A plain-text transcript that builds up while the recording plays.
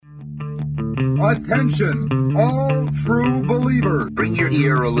Attention, all true believers. Bring your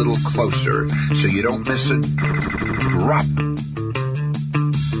ear a little closer so you don't miss a drop.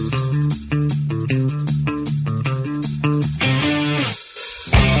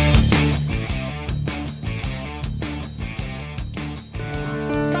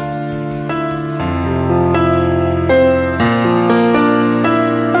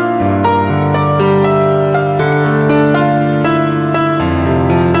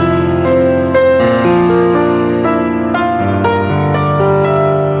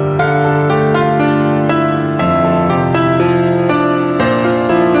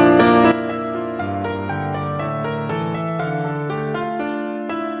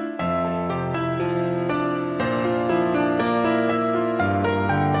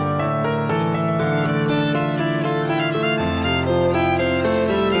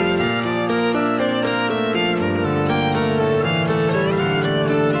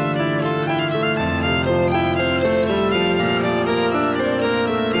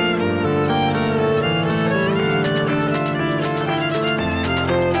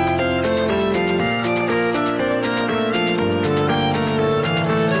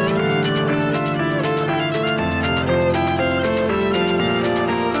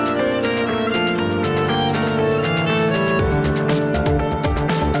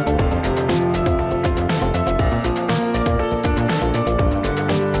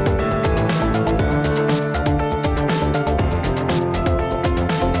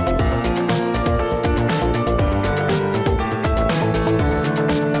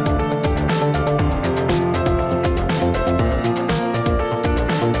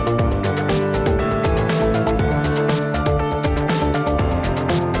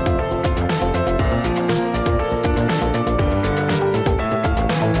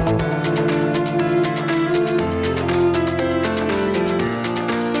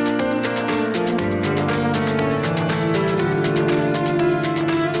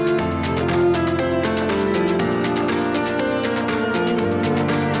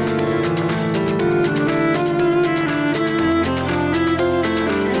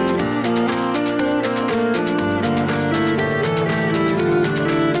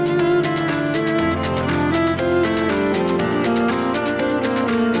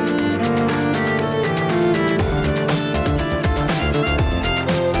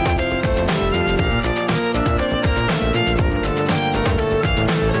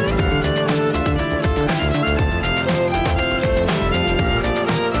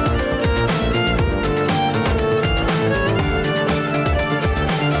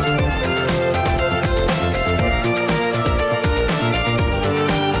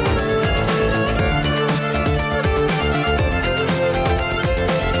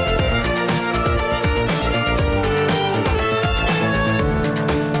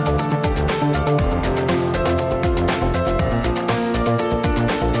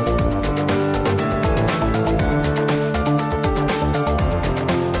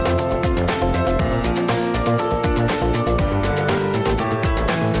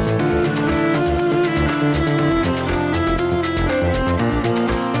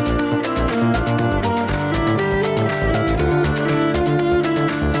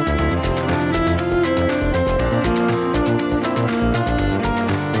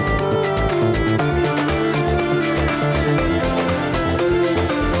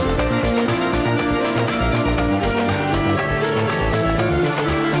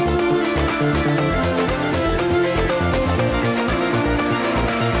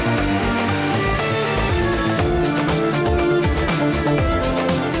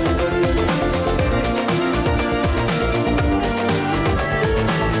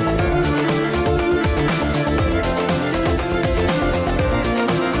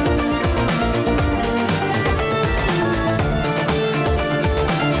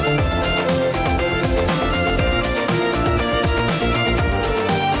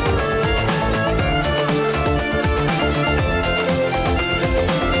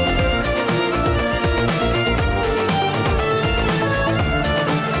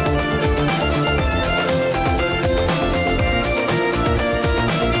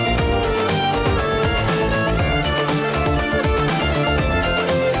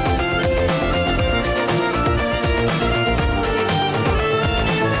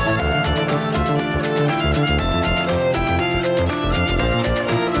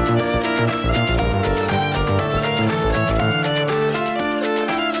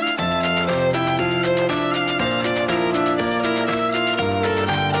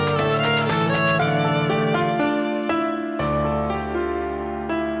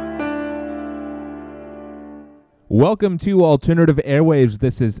 Welcome to Alternative Airwaves.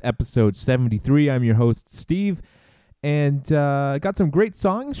 This is episode 73. I'm your host, Steve, and got some great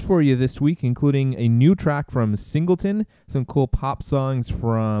songs for you this week, including a new track from Singleton, some cool pop songs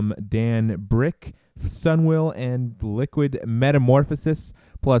from Dan Brick, Sunwill, and Liquid Metamorphosis,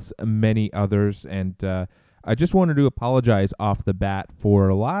 plus many others. And I just wanted to apologize off the bat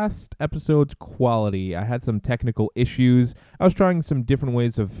for last episode's quality. I had some technical issues. I was trying some different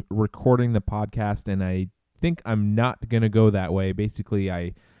ways of recording the podcast, and I think I'm not going to go that way. Basically,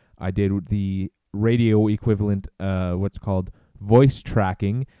 I did the radio equivalent, what's called voice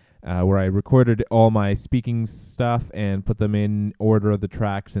tracking, where I recorded all my speaking stuff and put them in order of the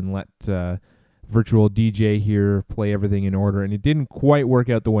tracks and let virtual DJ here play everything in order. And it didn't quite work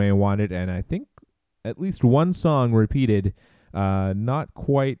out the way I wanted, and I think at least one song repeated, not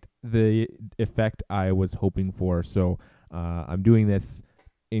quite the effect I was hoping for. So I'm doing this,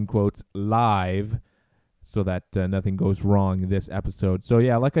 in quotes, live, so that nothing goes wrong this episode. So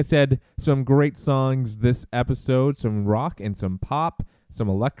yeah, like I said, some great songs this episode, some rock and some pop, some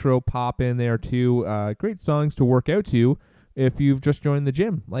electro pop in there too. Great songs to work out to if you've just joined the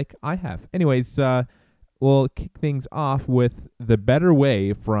gym like I have. Anyways, we'll kick things off with The Better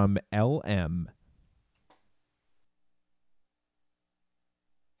Way from LM.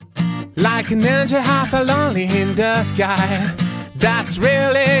 Like an angel half lonely in the sky, that's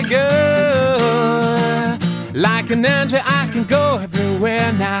really good. Like an angel I can go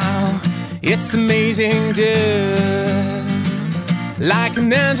everywhere now, it's amazing, dude. Like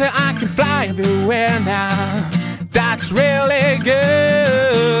an angel I can fly everywhere now, that's really good.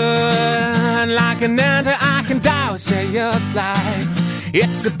 Like an angel I can die with serious life,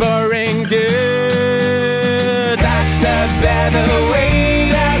 it's a boring dude. That's the better way,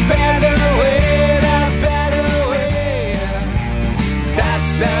 the better way, the better way.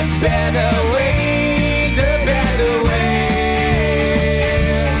 That's the better way, the better way.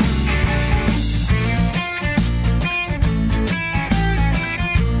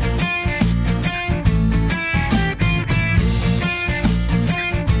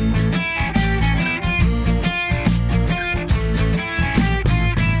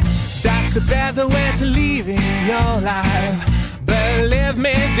 That's the better way to live in your life. Believe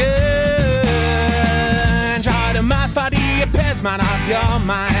me, dude. Enjoy the most for the appeasement of your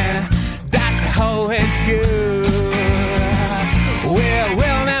mind. That's how it's good.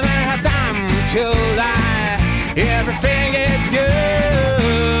 We'll never have time to lie. Everything is good.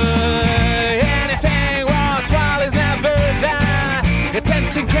 Anything worthwhile is never done.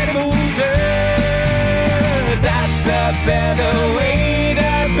 It's incredible, dude. That's the better way,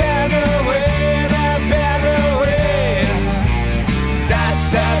 the better way, the better way. That's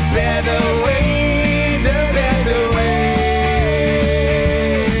the better way, the better way.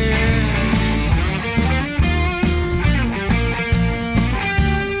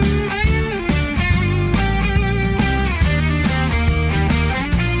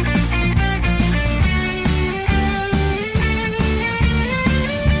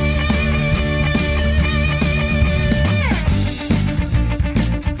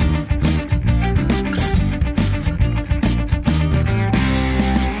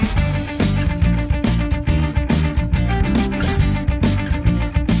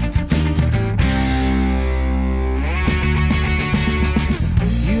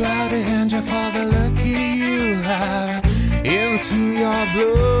 For the lucky you have into your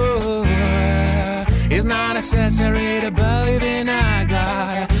blood, it's not necessary to believe in a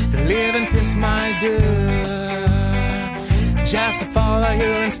God to live in peace, my dude. Just to follow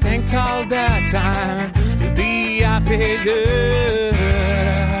your instinct all the time, to be happy, good.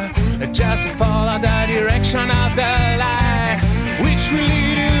 Just to follow the direction of the light, which will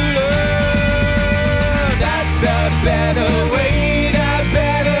lead you love. That's the better way, the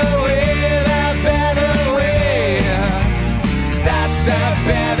better way. The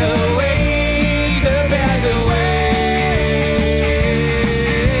better way, the better way.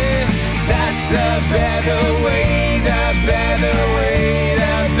 That's the better way, the better way,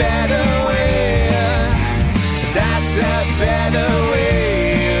 the better way. That's the better way,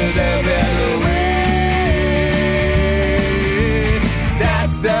 the better way.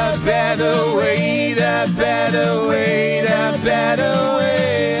 That's the better way, the better way, the better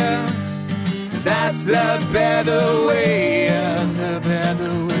way. That's the better way.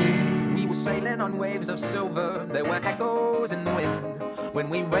 We were sailing on waves of silver, there were echoes in the wind. When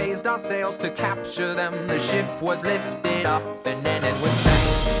we raised our sails to capture them, the ship was lifted up and then it was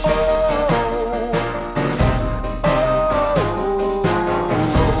sank.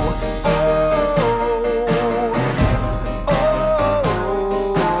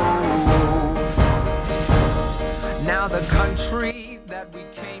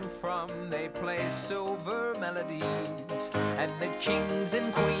 came from, they play silver melodies. And the kings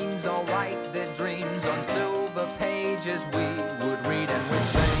and queens all write their dreams on silver pages we would read, and we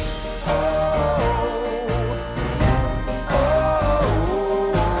sing, oh.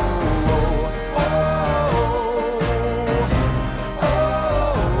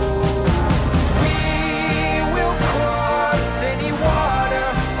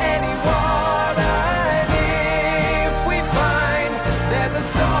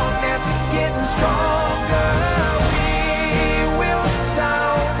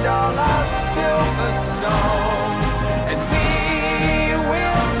 Songs, and we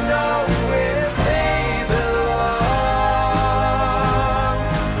will know where they belong.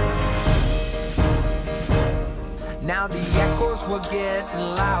 Now the echoes were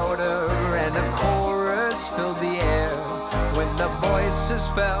getting louder, and a chorus filled the air. When the voices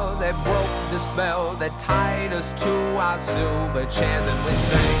fell, they broke the spell that tied us to our silver chairs, and we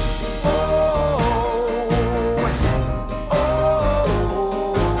sang, oh.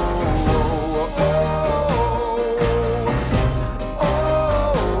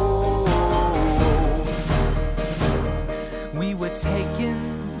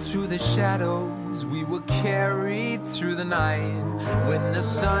 Through the shadows, we were carried through the night. When the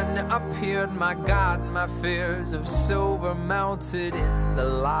sun appeared, my God, my fears of silver melted in the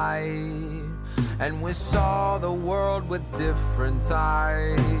light. And we saw the world with different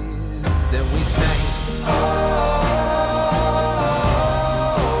eyes, and we sang, oh.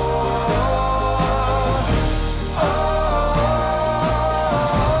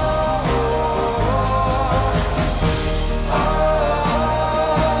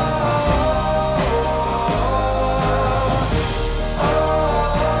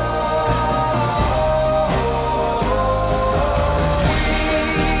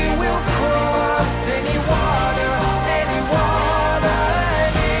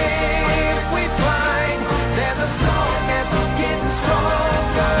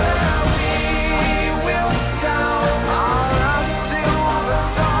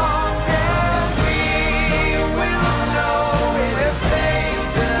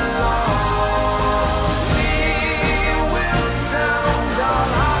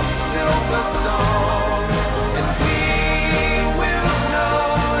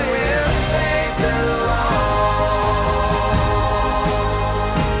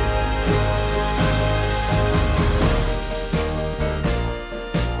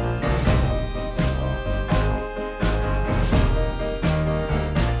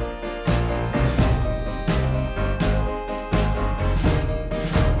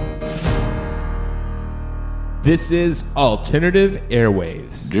 This is Alternative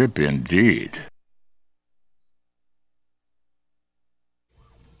Airwaves. Dip indeed.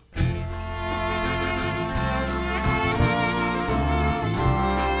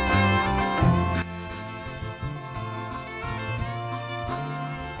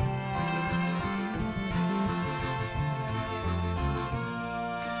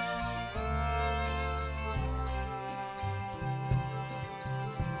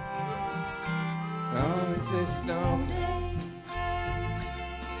 A snow day.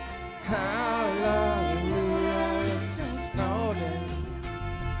 Hallelujah, it's a snow day.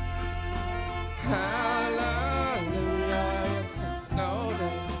 Hallelujah, it's a snow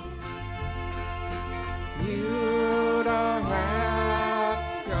day. You don't have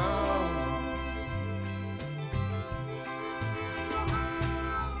to go.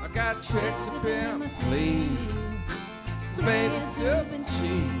 I got tricks up in my sleeve, tomato soup and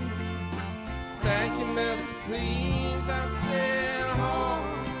cheese. Thank you, mister, please, I'm staying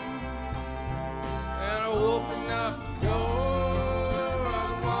home. And I open up the door, I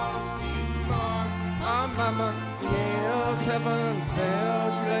wanna see some more. Oh, mama, yells heaven's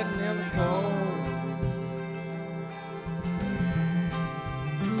bells, you're letting in the cold.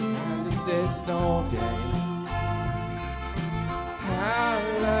 And it's a snow day.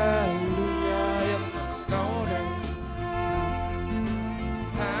 Hallelujah, it's a snow day.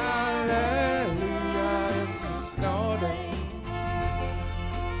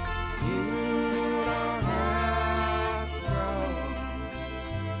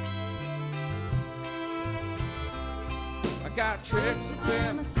 Got tricks up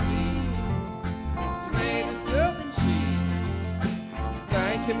in my sleeve, tomato soup and cheese.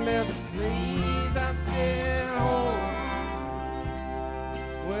 Thank you, mister, please, I'm staying home.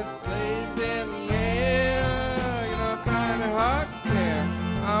 With sleighs in the air, you know, I find it hard to care.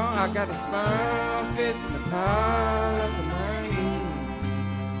 Oh, I got a smile, fist in the pile up in my knee.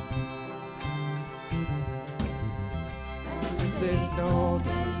 It's a snow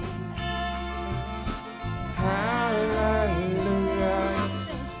day. Hallelujah, it's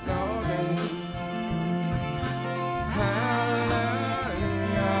a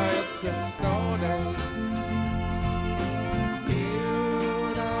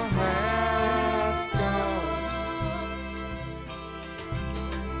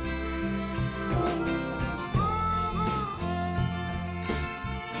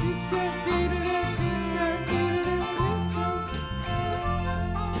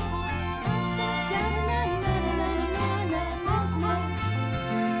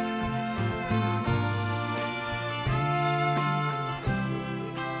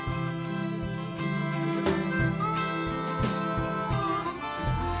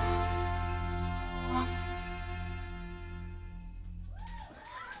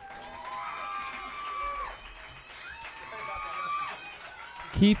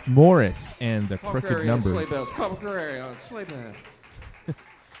Keith Morris and the Crooked Numbers. Sleigh bells. Sleigh bell.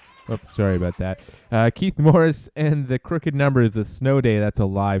 Oops, sorry about that. Keith Morris and the Crooked Numbers, A Snow Day. That's a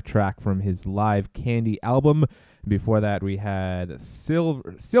live track from his Live Candy album. Before that, we had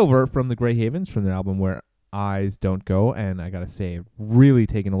Silver from the Grey Havens from their album Where Eyes Don't Go. And I got to say, really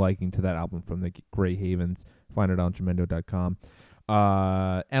taking a liking to that album from the Grey Havens. Find it on Jamendo.com.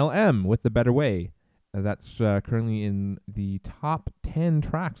 LM with The Better Way. That's currently in the top 10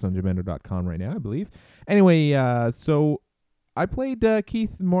 tracks on Jamendo.com right now, I believe. Anyway, so I played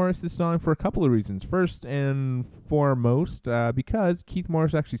Keith Morris' song for a couple of reasons. First and foremost, because Keith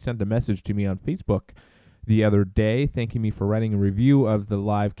Morris actually sent a message to me on Facebook the other day thanking me for writing a review of the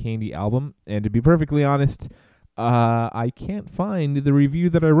Live Candy album. And to be perfectly honest, I can't find the review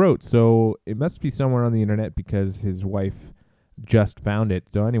that I wrote. So it must be somewhere on the internet because his wife just found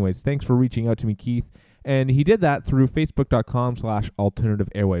it. So anyways, thanks for reaching out to me, Keith. And he did that through facebook.com/alternative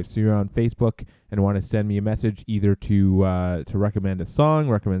airwaves. So you're on Facebook and want to send me a message either to recommend a song,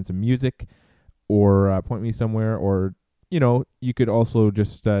 recommend some music, or point me somewhere, or, you know, you could also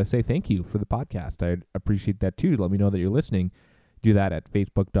just say thank you for the podcast. I'd appreciate that too. Let me know that you're listening. Do that at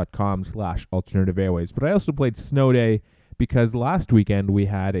facebook.com/alternative airwaves. But I also played Snow Day because last weekend we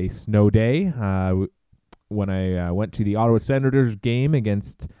had a snow day when I went to the Ottawa Senators game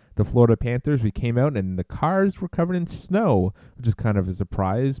against the Florida Panthers. We came out and the cars were covered in snow, which is kind of a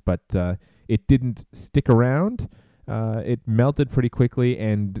surprise, but it didn't stick around. It melted pretty quickly,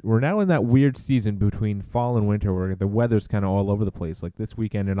 and we're now in that weird season between fall and winter where the weather's kind of all over the place. Like this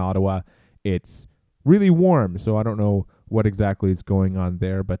weekend in Ottawa, it's really warm, so I don't know what exactly is going on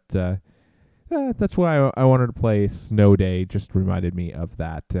there, but that's why I wanted to play Snow Day. Just reminded me of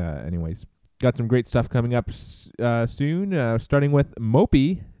that. Anyways, got some great stuff coming up soon, starting with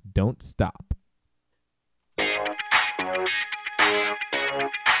Mopey, Don't Stop.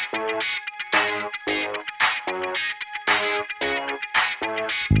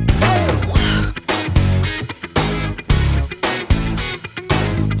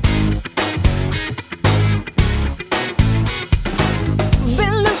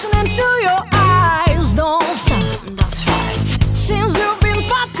 Been listening to your eyes, don't stop. That's right. Since you've been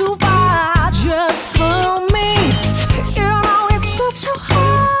far too far, just for me. You know it's not so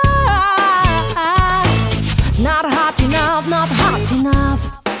hard. Not hot enough, not hot enough.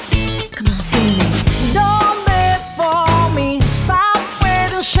 Come on, feel me. Don't wait for me. Stop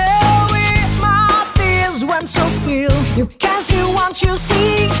waiting, show me. My tears went so still. You can't see what you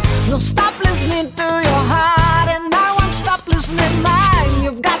see. No, stop listening to your heart, and I won't stop listening mine.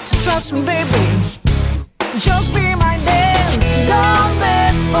 You've got to trust me, baby. Just be my then. Don't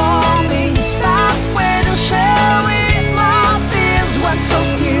wait for me. Stop waiting, show me. My tears went so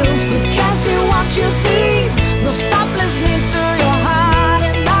still. You can't see what you see. No, stop listening to your heart,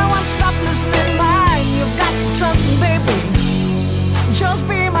 and I won't stop listening mine. You've got to trust me, baby. Just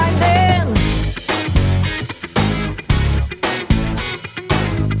be my then.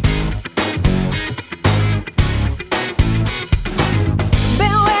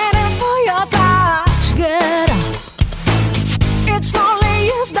 Been waiting for your touch, get up. It's only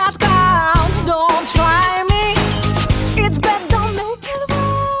years that count, don't try me. It's better, don't make it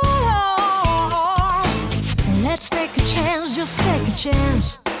worse. Let's take a chance, just take a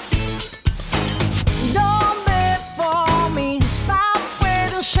chance. Don't wait for me, stop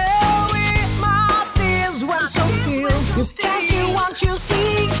waiting, show me. My tears went so still. You can't see what you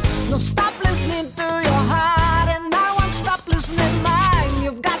see. No, stop listening to your heart, and I won't stop listening mine.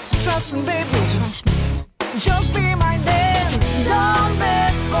 You've got to trust me, baby. Trust me. Just be my then. Don't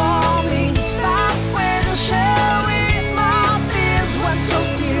wait for me. Stop waiting, show me. My tears went so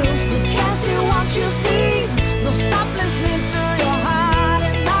still. You can't see what you see. No, stop listening to your heart,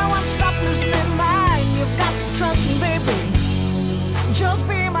 and I won't stop listening mine. You've got to trust me, baby. Just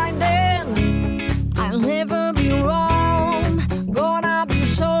be my then. I'll never be wrong. Gonna be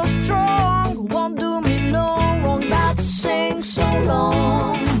so strong. Won't do me no wrong. That's saying so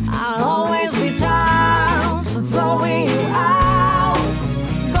long. I'll always be down for throwing you out.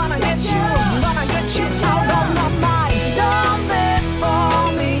 Gonna get you out of my mind. Don't wait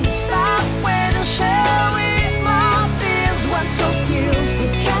for me. Stop waiting, show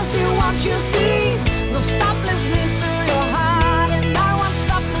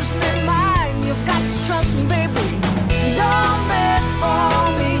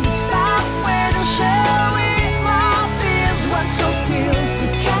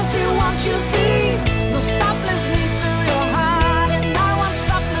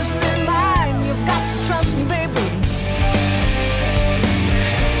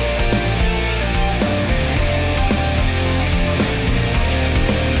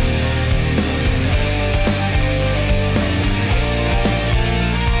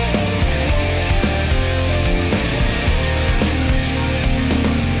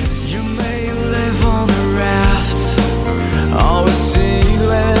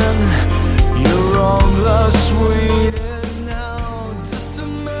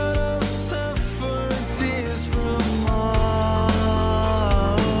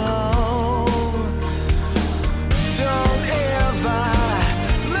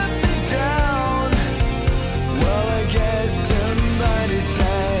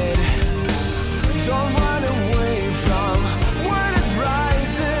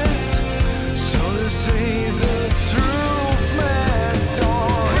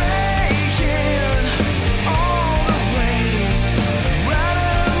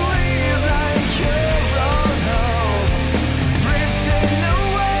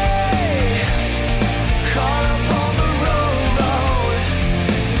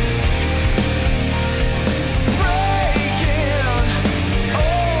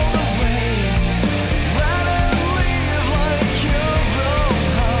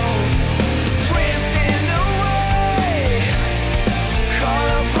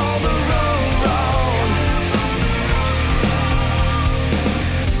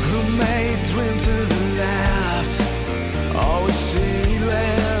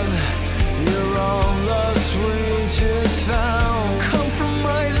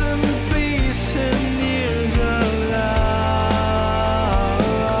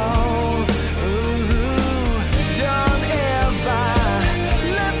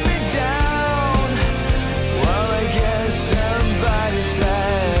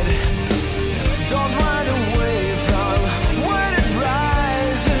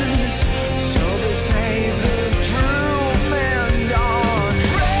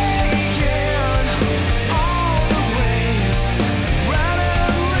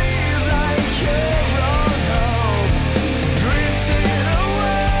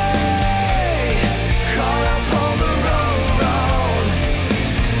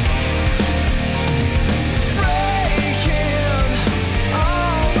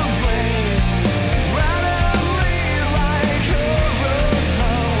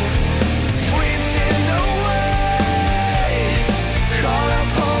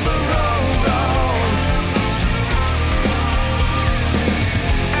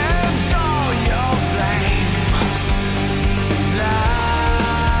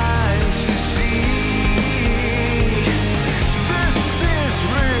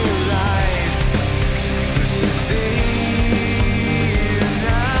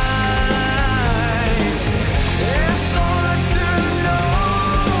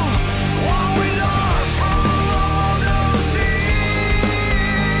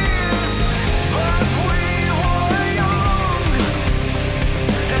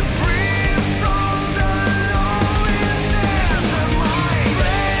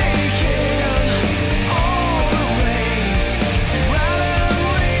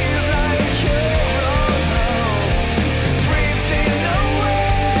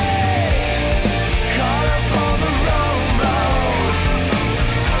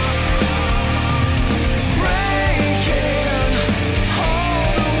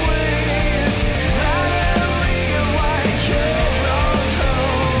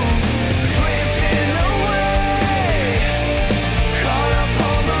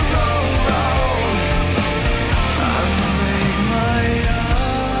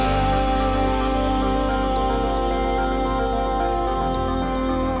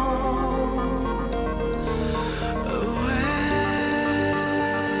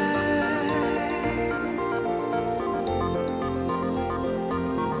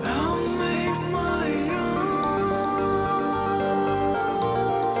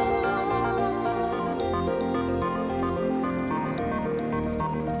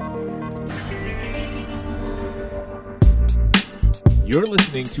You're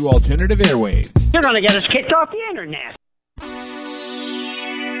listening to Alternative Airwaves. You're going to get us kicked off the internet.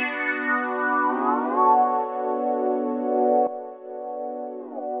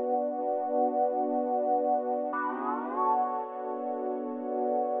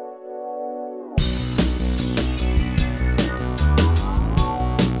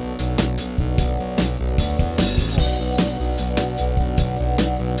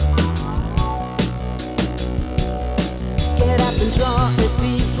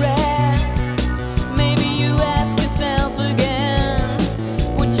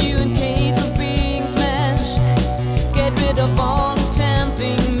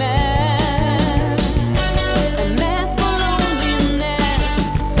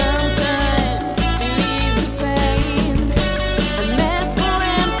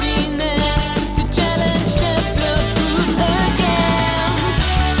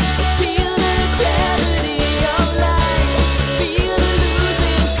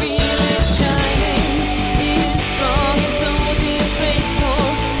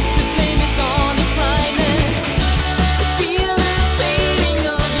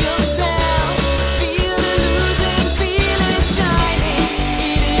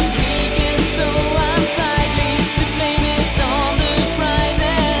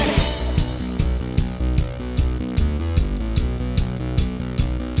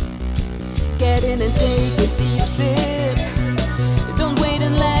 Get in and take a deep sip. Don't wait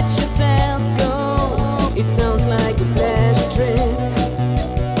and let yourself go. It sounds like a pleasure trip.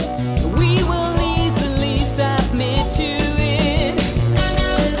 We will easily submit to it.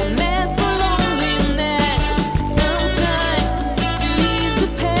 A mask for loneliness, sometimes to ease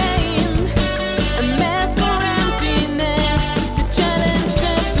the pain. A mask for emptiness, to challenge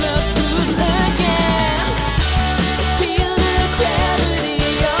the blood truth again. Feel the gravity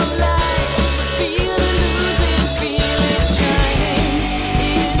of life. Feel the losing, feel it shining.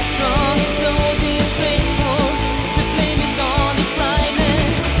 It's strong, it's so disgraceful. The blame is on the frightening.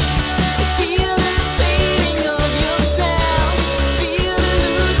 Feel the fading of yourself. Feel the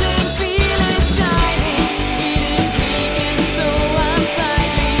losing, feel it shining. It is weak and so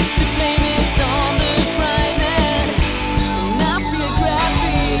unsightly. The blame is on the frightening. And I feel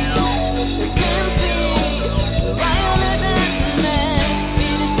gravity. I can see violet madness.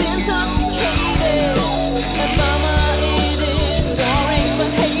 It is intoxicated. A bummer, it is orange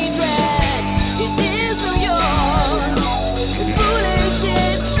but hatred. It is New York. Foolish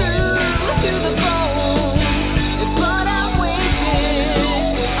yet true to the bone. But I'm wasted.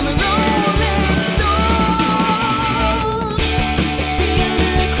 I'm a rolling stone. Feel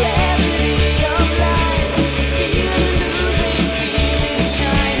the gravity of life. Feel the losing, feel it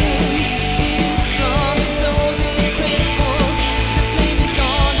shining. It's strong, it's so disgraceful. The blame is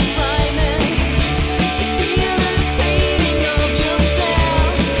on the frightening. Feel the fading of yourself.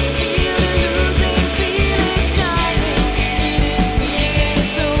 Feel the losing, feel it shining. It is weak and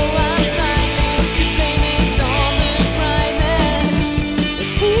so unsightly. The blame is on the frightening.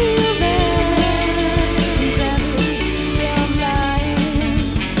 Feel the gravity of life.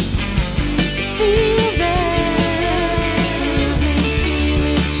 Feel the losing, feel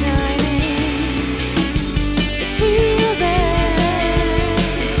it shining. Feel the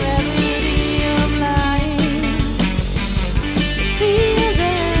gravity of life. Feel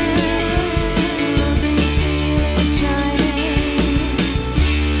the losing, feel it shining.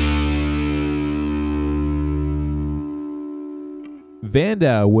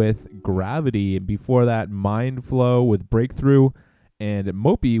 Vanda with Gravity, and before that, Mind Flow with Breakthrough, and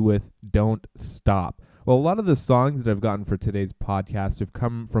Mopey with Don't Stop. Well, a lot of the songs that I've gotten for today's podcast have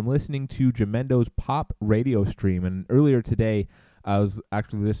come from listening to Gemendo's pop radio stream, and earlier today, I was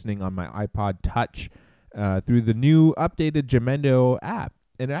actually listening on my iPod Touch through the new updated Gemendo app.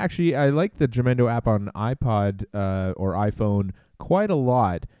 And actually, I like the Gemendo app on iPod or iPhone quite a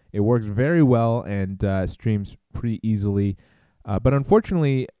lot. It works very well and streams pretty easily. But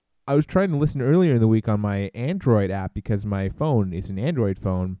unfortunately, I was trying to listen earlier in the week on my Android app because my phone is an Android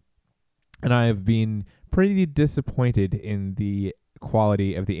phone, and I have been pretty disappointed in the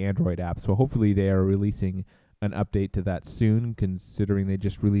quality of the Android app. So hopefully they are releasing an update to that soon, considering they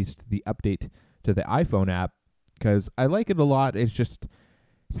just released the update to the iPhone app, because I like it a lot. It's just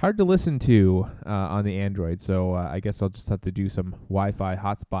hard to listen to on the Android, so I guess I'll just have to do some Wi-Fi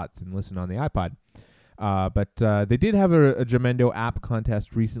hotspots and listen on the iPod. But they did have a Gemendo app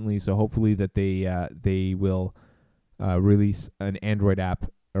contest recently, so hopefully that they will release an Android app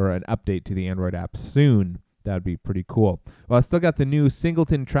or an update to the Android app soon. That would be pretty cool. Well, I still got the new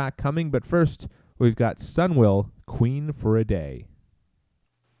Singleton track coming, but first we've got Sunwill, Queen for a Day.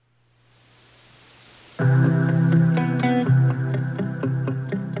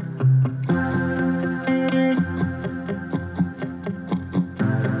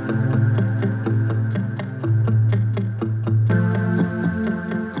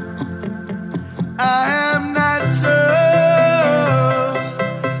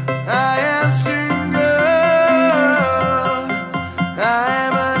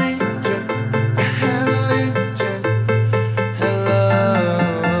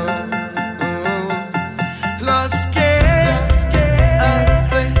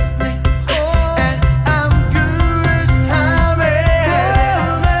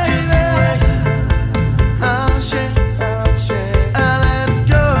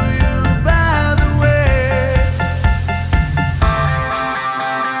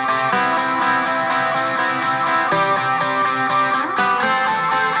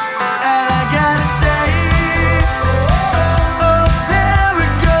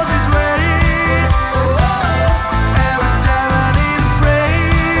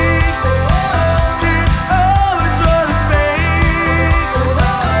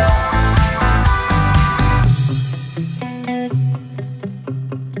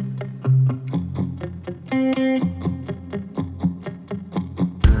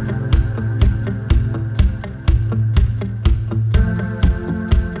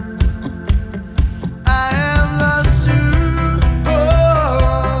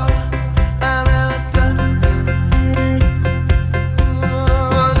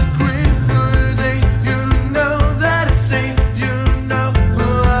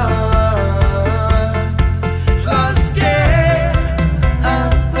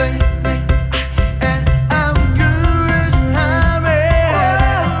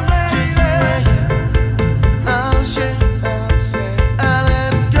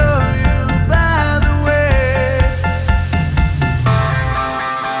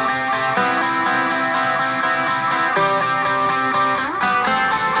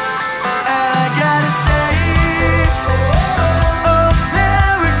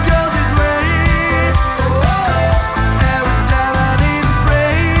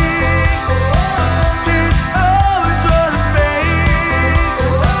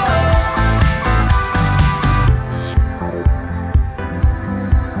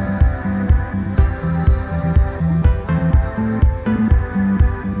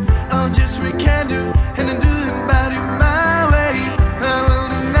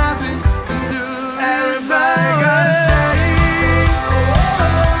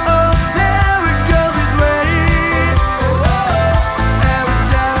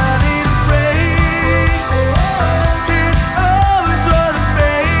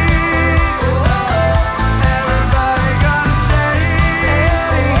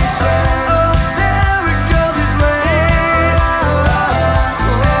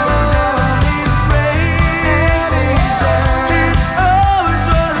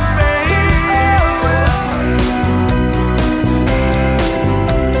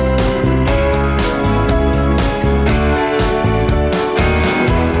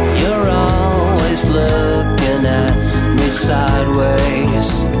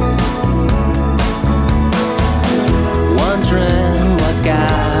 face, wondering what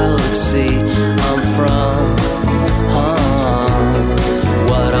galaxy I'm from.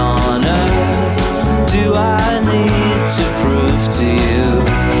 What on earth do I need to prove to you,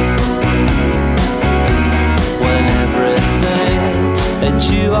 when everything that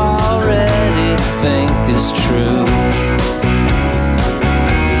you already think is true?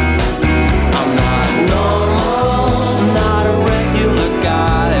 I'm not normal, I'm not a regular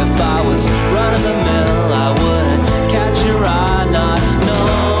guy. If I was running the mill, I wouldn't catch your eye. Not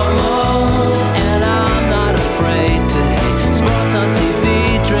normal,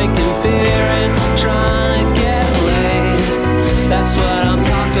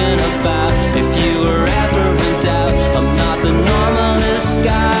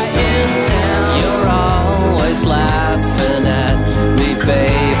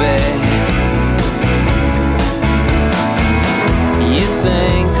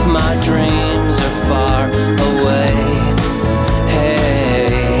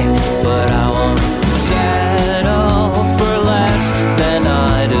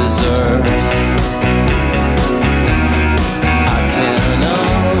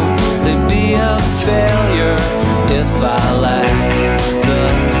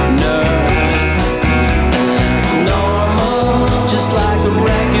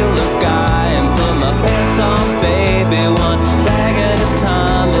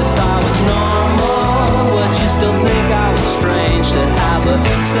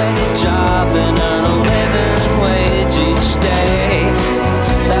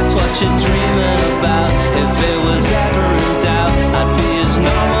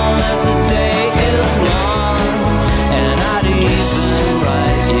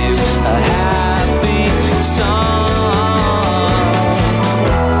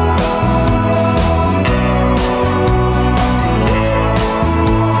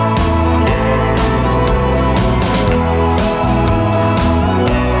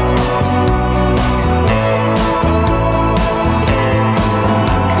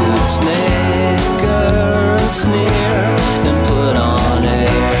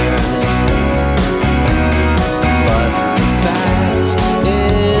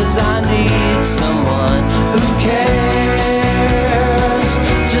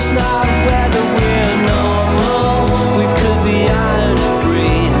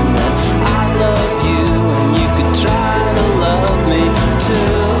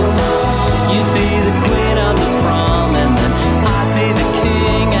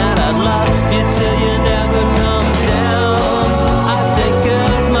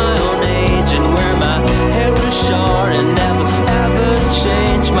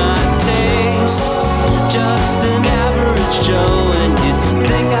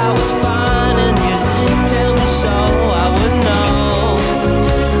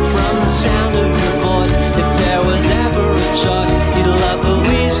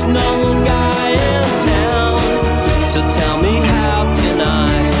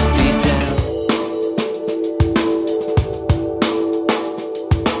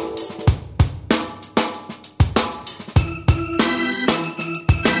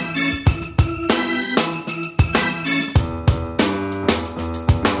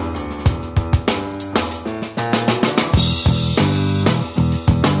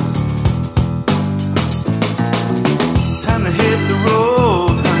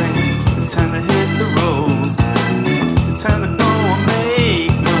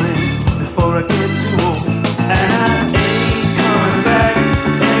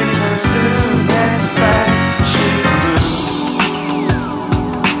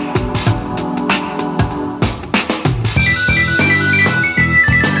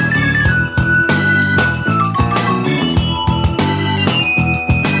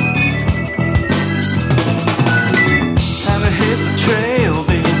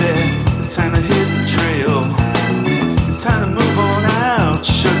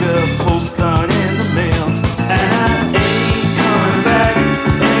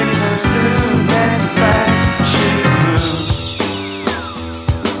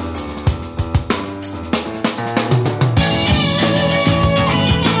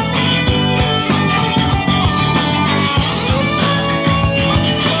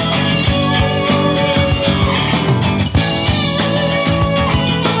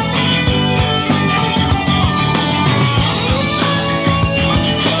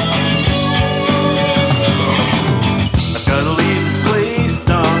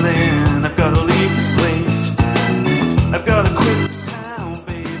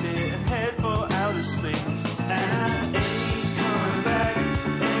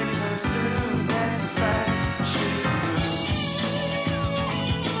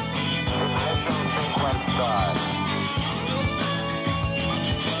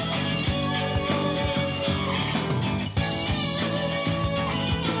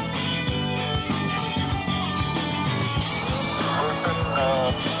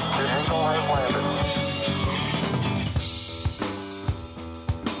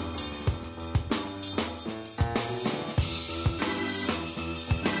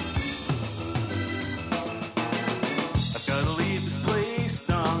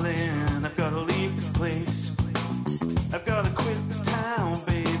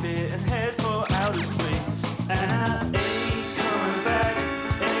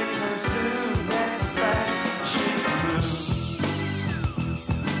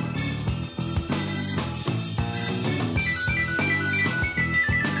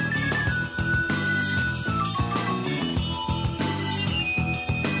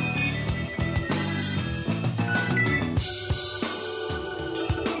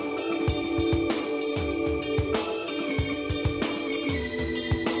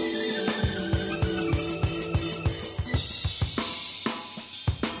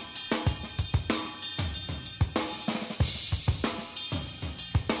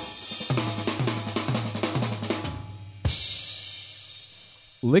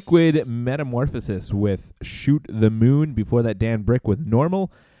 Liquid Metamorphosis with Shoot the Moon. Before that, Dan Brick with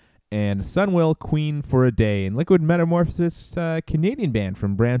Normal. And Sunwell, Queen for a Day. And Liquid Metamorphosis, Canadian band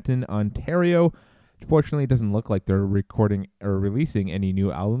from Brampton, Ontario. Fortunately, it doesn't look like they're recording or releasing any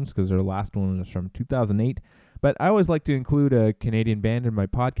new albums because their last one was from 2008. But I always like to include a Canadian band in my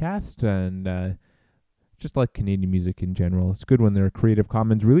podcast, and just like Canadian music in general. It's good when they're Creative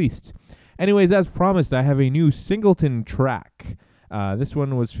Commons released. Anyways, as promised, I have a new Singleton track. This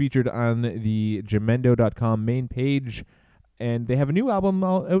one was featured on the Jamendo.com main page, and they have a new album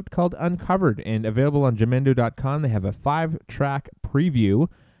out called Uncovered, and available on Jamendo.com. They have a 5-track preview,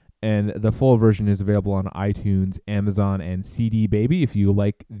 and the full version is available on iTunes, Amazon, and CD Baby if you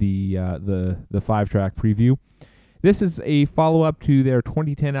like the 5-track preview. This is a follow-up to their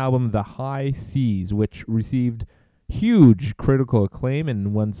 2010 album, The High Seas, which received huge critical acclaim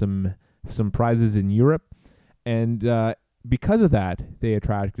and won some prizes in Europe. And because of that, they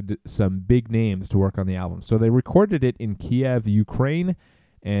attracted some big names to work on the album. So they recorded it in Kiev, Ukraine,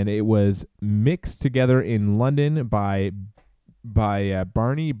 and it was mixed together in London by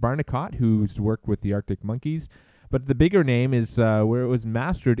Barney Barnicott, who's worked with the Arctic Monkeys. But the bigger name is where it was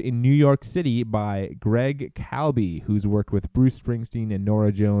mastered in New York City by Greg Calby, who's worked with Bruce Springsteen and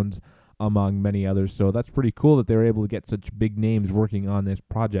Norah Jones, among many others. So that's pretty cool that they were able to get such big names working on this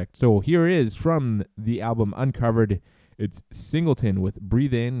project. So here is from the album Uncovered. It's Singleton with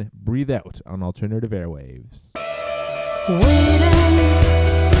Breathe In, Breathe Out on Alternative Airwaves.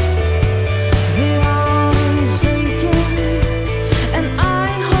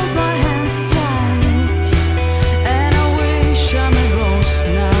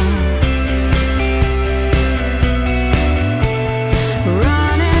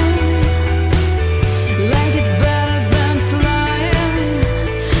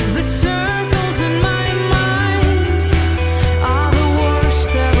 Circles in my mind are the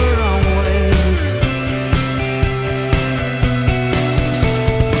worst ever always.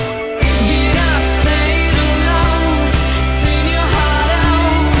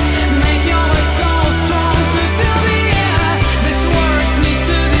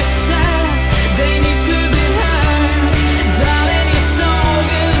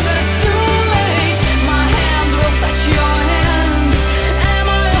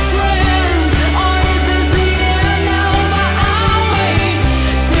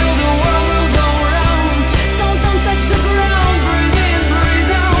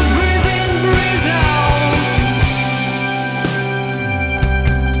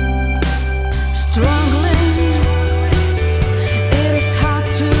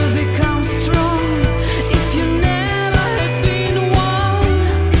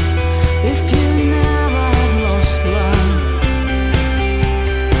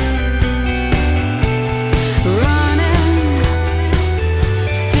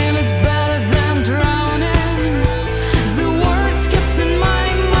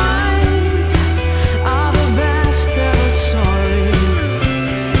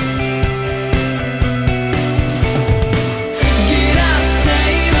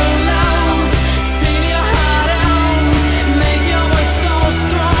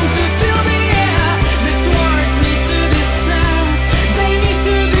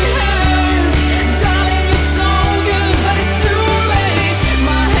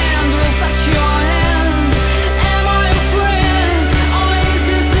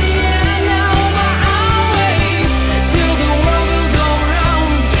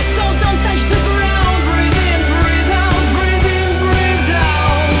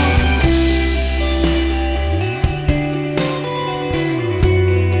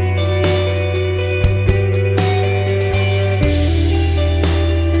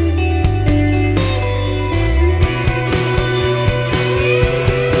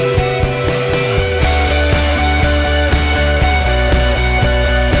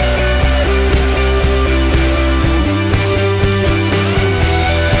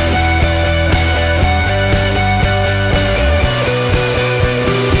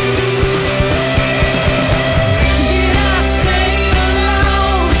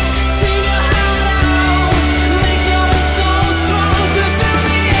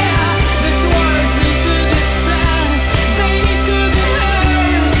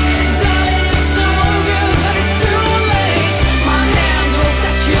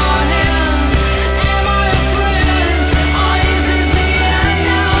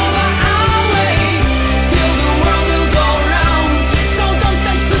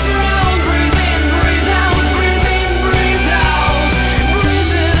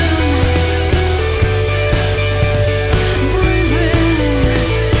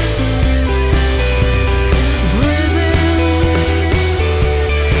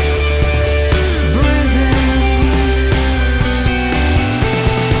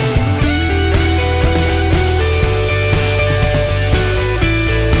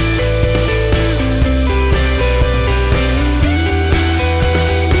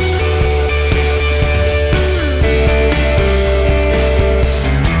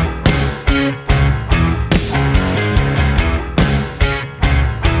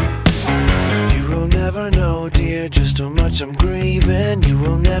 much I'm grieving. You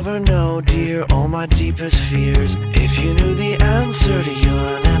will never know, dear, all my deepest fears. If you knew the answer to your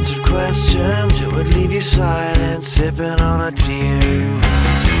unanswered questions, it would leave you silent, sipping on a tear.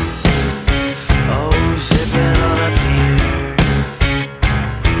 Oh, sipping on a tear.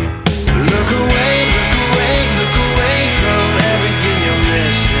 Look away, look away, look away from everything you're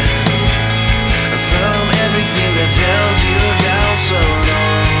missing, from everything that's held you down so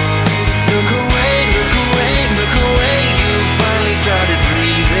long. Look away, look away, look away. You finally started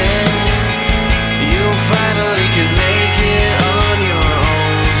breathing. You finally can make it on your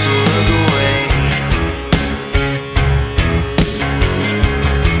own, so look away.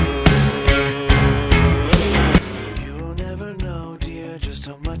 You'll never know, dear, just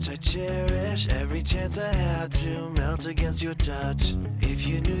how much I cherish every chance I had to melt against your touch. If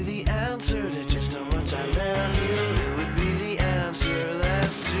you knew the answer to just how much I love you, it would be the answer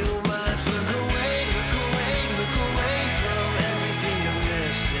that's too much. Look away, look away, look away from everything you're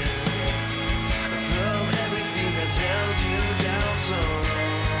missing, from everything that's held you down so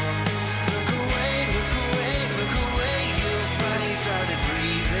long. Look away, look away, look away. You finally started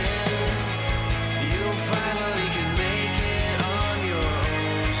breathing. You finally can make it on your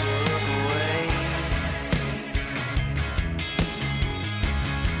own, so look away.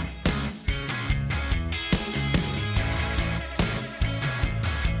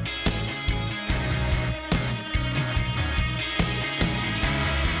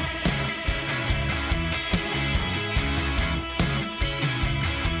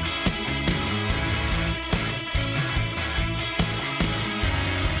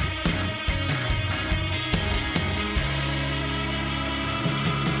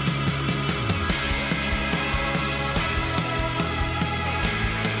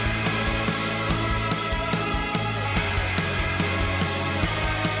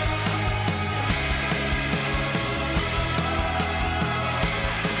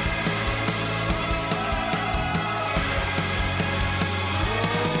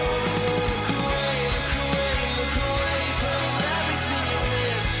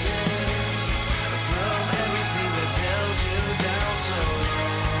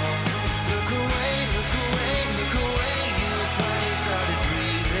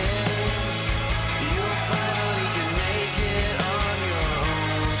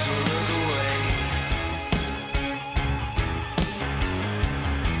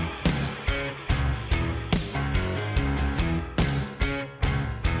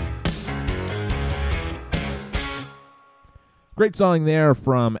 Great song there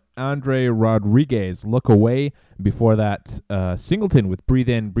from Andre Rodriguez, Look Away. Before that, Singleton with Breathe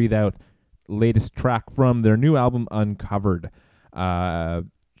In, Breathe Out, latest track from their new album, Uncovered.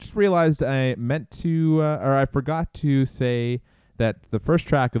 Just realized I meant to, or I forgot to say that the first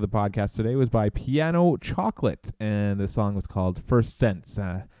track of the podcast today was by Piano Chocolate, and the song was called First Sense.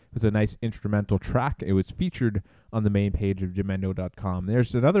 It was a nice instrumental track. It was featured on the main page of Jamendo.com.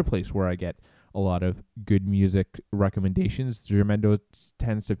 There's another place where I get a lot of good music recommendations. Jamendo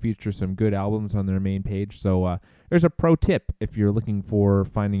tends to feature some good albums on their main page. So there's a pro tip if you're looking for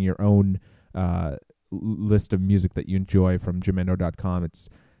finding your own list of music that you enjoy from Jamendo.com. It's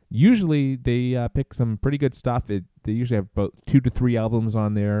usually they pick some pretty good stuff. They usually have about 2 to 3 albums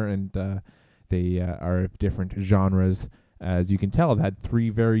on there, and they are of different genres. As you can tell, I've had 3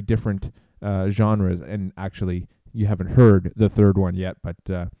 very different genres, and actually you haven't heard the third one yet, but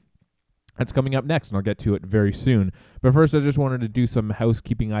that's coming up next, and I'll get to it very soon. But first, I just wanted to do some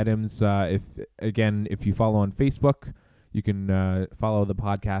housekeeping items. If you follow on Facebook, you can follow the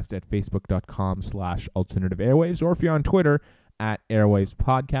podcast at facebook.com/Alternative Airwaves, or if you're on Twitter, at Airwaves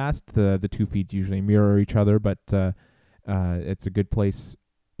Podcast. The two feeds usually mirror each other, but it's a good place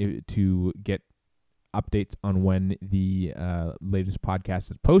to get updates on when the latest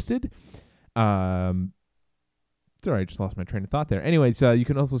podcast is posted. Sorry, I just lost my train of thought there. Anyways, you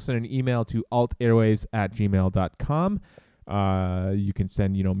can also send an email to altairwaves@gmail.com. You can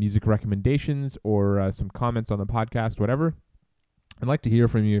send, music recommendations or some comments on the podcast, whatever. I'd like to hear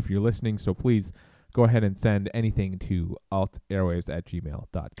from you if you're listening, so please go ahead and send anything to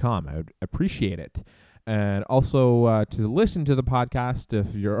altairwaves@gmail.com. I would appreciate it. And also to listen to the podcast,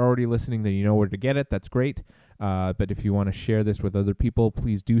 if you're already listening, then you know where to get it. That's great. But if you want to share this with other people,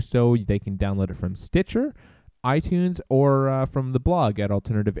 please do so. They can download it from Stitcher, iTunes, or from the blog at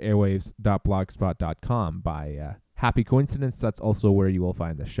alternativeairwaves.blogspot.com. By happy coincidence, that's also where you will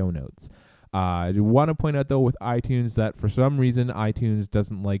find the show notes. I want to point out, though, with iTunes that for some reason iTunes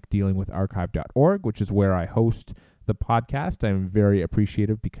doesn't like dealing with archive.org, which is where I host the podcast. I'm very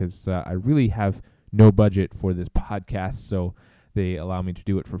appreciative because I really have no budget for this podcast, so they allow me to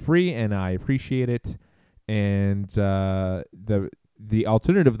do it for free, and I appreciate it. And the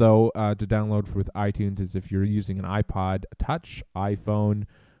alternative, though, to download with iTunes is if you're using an iPod Touch, iPhone,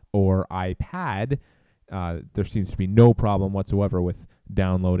 or iPad, there seems to be no problem whatsoever with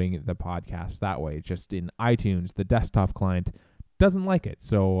downloading the podcast that way. Just in iTunes, the desktop client doesn't like it.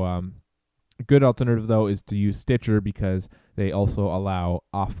 So a good alternative, though, is to use Stitcher because they also allow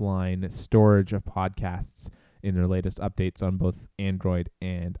offline storage of podcasts in their latest updates on both Android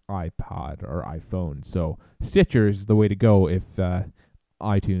and iPod or iPhone. So Stitcher is the way to go if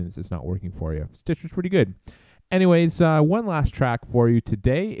iTunes is not working for you. Stitcher's pretty good. Anyways, one last track for you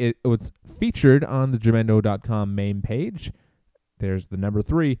today. It was featured on the Jamendo.com main page. There's the number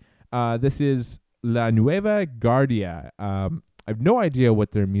 3. This is La Nueva Guardia. I have no idea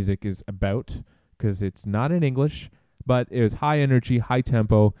what their music is about because it's not in English, but it was high energy, high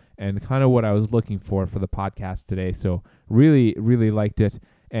tempo, and kind of what I was looking for the podcast today. So really, really liked it.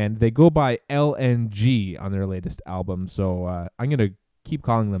 And they go by LNG on their latest album. So I'm going to keep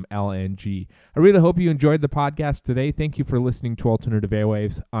calling them LNG. I really hope you enjoyed the podcast today. Thank you for listening to Alternative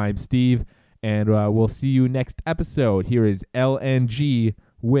Airwaves. I'm Steve, and we'll see you next episode. Here is LNG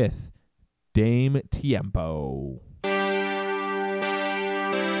with Dame Tiempo. Dame